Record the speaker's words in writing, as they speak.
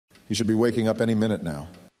He should be waking up any minute now.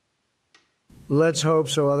 Let's hope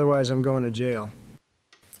so, otherwise I'm going to jail.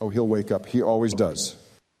 Oh, he'll wake up. He always does.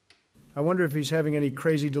 I wonder if he's having any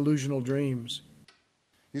crazy delusional dreams.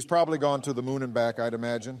 He's probably gone to the moon and back, I'd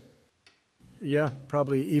imagine. Yeah,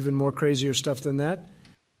 probably even more crazier stuff than that.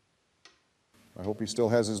 I hope he still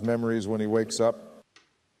has his memories when he wakes up.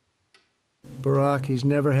 Barack, he's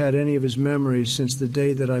never had any of his memories since the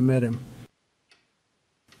day that I met him.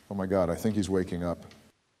 Oh my God, I think he's waking up.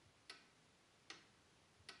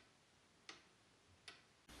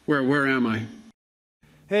 Where am I?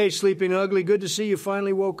 Hey, Sleeping Ugly, good to see you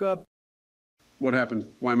finally woke up. What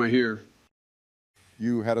happened? Why am I here?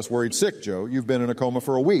 You had us worried sick, Joe. You've been in a coma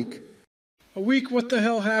for a week. A week? What the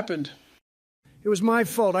hell happened? It was my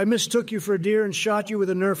fault. I mistook you for a deer and shot you with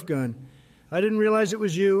a nerf gun. I didn't realize it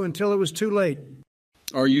was you until it was too late.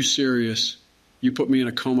 Are you serious? You put me in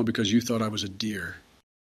a coma because you thought I was a deer.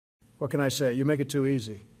 What can I say? You make it too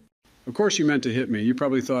easy. Of course you meant to hit me. You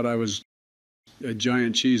probably thought I was a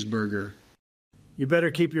giant cheeseburger. You better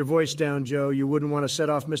keep your voice down, Joe. You wouldn't want to set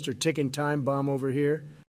off Mr. Ticking Time Bomb over here.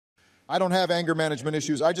 I don't have anger management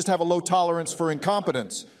issues. I just have a low tolerance for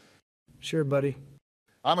incompetence. Sure, buddy.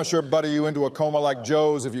 I'm a sure buddy you into a coma like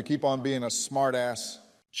Joe's if you keep on being a smartass.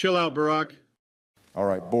 Chill out, Barack. All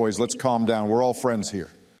right, boys, let's calm down. We're all friends here.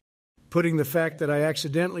 Putting the fact that I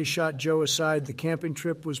accidentally shot Joe aside, the camping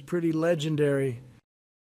trip was pretty legendary.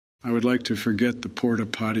 I would like to forget the porta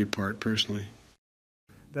potty part, personally.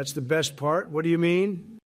 That's the best part? What do you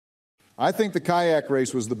mean? I think the kayak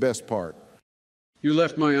race was the best part. You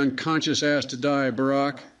left my unconscious ass to die,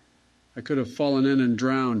 Barack. I could have fallen in and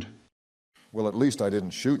drowned. Well, at least I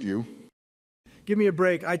didn't shoot you. Give me a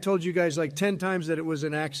break. I told you guys like 10 times that it was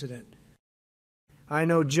an accident. I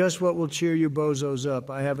know just what will cheer you bozos up.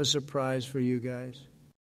 I have a surprise for you guys.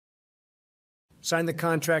 Sign the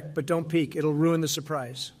contract, but don't peek. It'll ruin the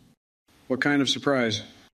surprise. What kind of surprise?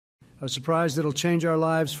 A surprise that'll change our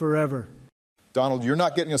lives forever. Donald, you're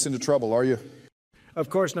not getting us into trouble, are you? Of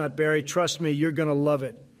course not, Barry. Trust me, you're going to love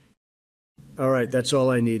it. All right, that's all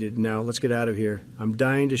I needed. Now, let's get out of here. I'm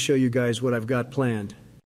dying to show you guys what I've got planned.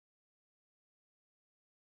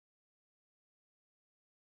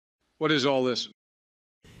 What is all this?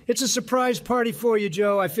 It's a surprise party for you,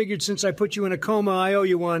 Joe. I figured since I put you in a coma, I owe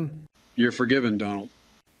you one. You're forgiven, Donald.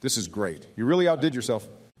 This is great. You really outdid yourself.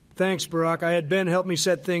 Thanks, Barack. I had Ben help me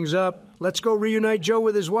set things up. Let's go reunite Joe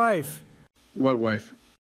with his wife. What wife?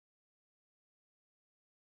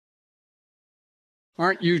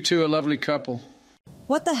 Aren't you two a lovely couple?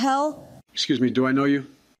 What the hell? Excuse me, do I know you?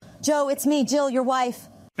 Joe, it's me, Jill, your wife.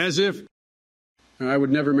 As if. I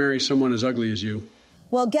would never marry someone as ugly as you.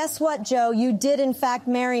 Well, guess what, Joe? You did, in fact,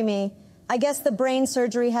 marry me. I guess the brain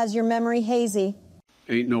surgery has your memory hazy.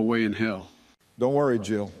 Ain't no way in hell. Don't worry,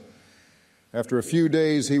 Jill. After a few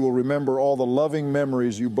days, he will remember all the loving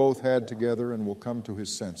memories you both had together and will come to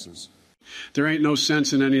his senses. There ain't no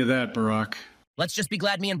sense in any of that, Barack. Let's just be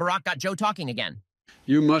glad me and Barack got Joe talking again.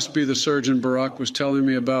 You must be the surgeon Barack was telling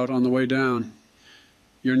me about on the way down.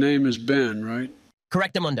 Your name is Ben, right?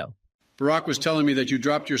 Correctamundo. Barack was telling me that you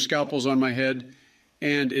dropped your scalpels on my head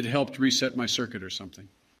and it helped reset my circuit or something.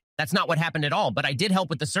 That's not what happened at all, but I did help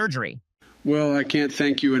with the surgery. Well, I can't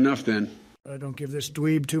thank you enough then. I don't give this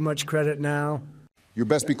dweeb too much credit now. You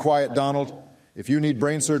best be quiet, Donald. If you need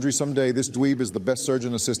brain surgery someday, this dweeb is the best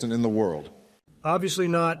surgeon assistant in the world. Obviously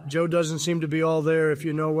not. Joe doesn't seem to be all there, if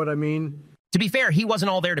you know what I mean. To be fair, he wasn't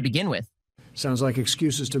all there to begin with. Sounds like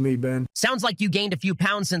excuses to me, Ben. Sounds like you gained a few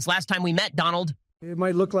pounds since last time we met, Donald. It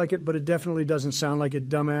might look like it, but it definitely doesn't sound like it,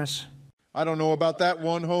 dumbass. I don't know about that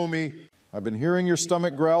one, homie. I've been hearing your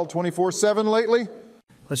stomach growl 24/7 lately.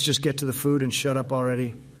 Let's just get to the food and shut up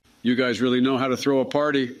already. You guys really know how to throw a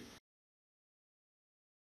party.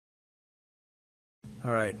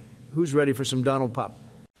 All right. Who's ready for some Donald Pop?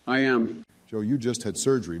 I am. Joe, you just had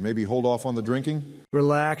surgery. Maybe hold off on the drinking?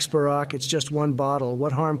 Relax, Barack. It's just one bottle.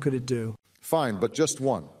 What harm could it do? Fine, but just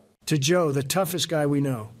one. To Joe, the toughest guy we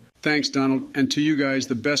know. Thanks, Donald. And to you guys,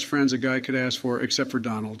 the best friends a guy could ask for, except for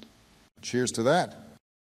Donald. Cheers to that.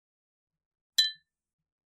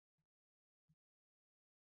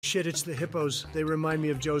 Shit, it's the hippos. They remind me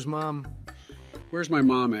of Joe's mom. Where's my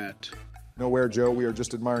mom at? Nowhere, Joe. We are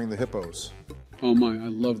just admiring the hippos. Oh my, I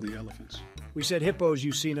love the elephants. We said hippos,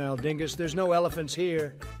 you senile dingus. There's no elephants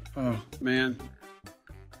here. Oh, man.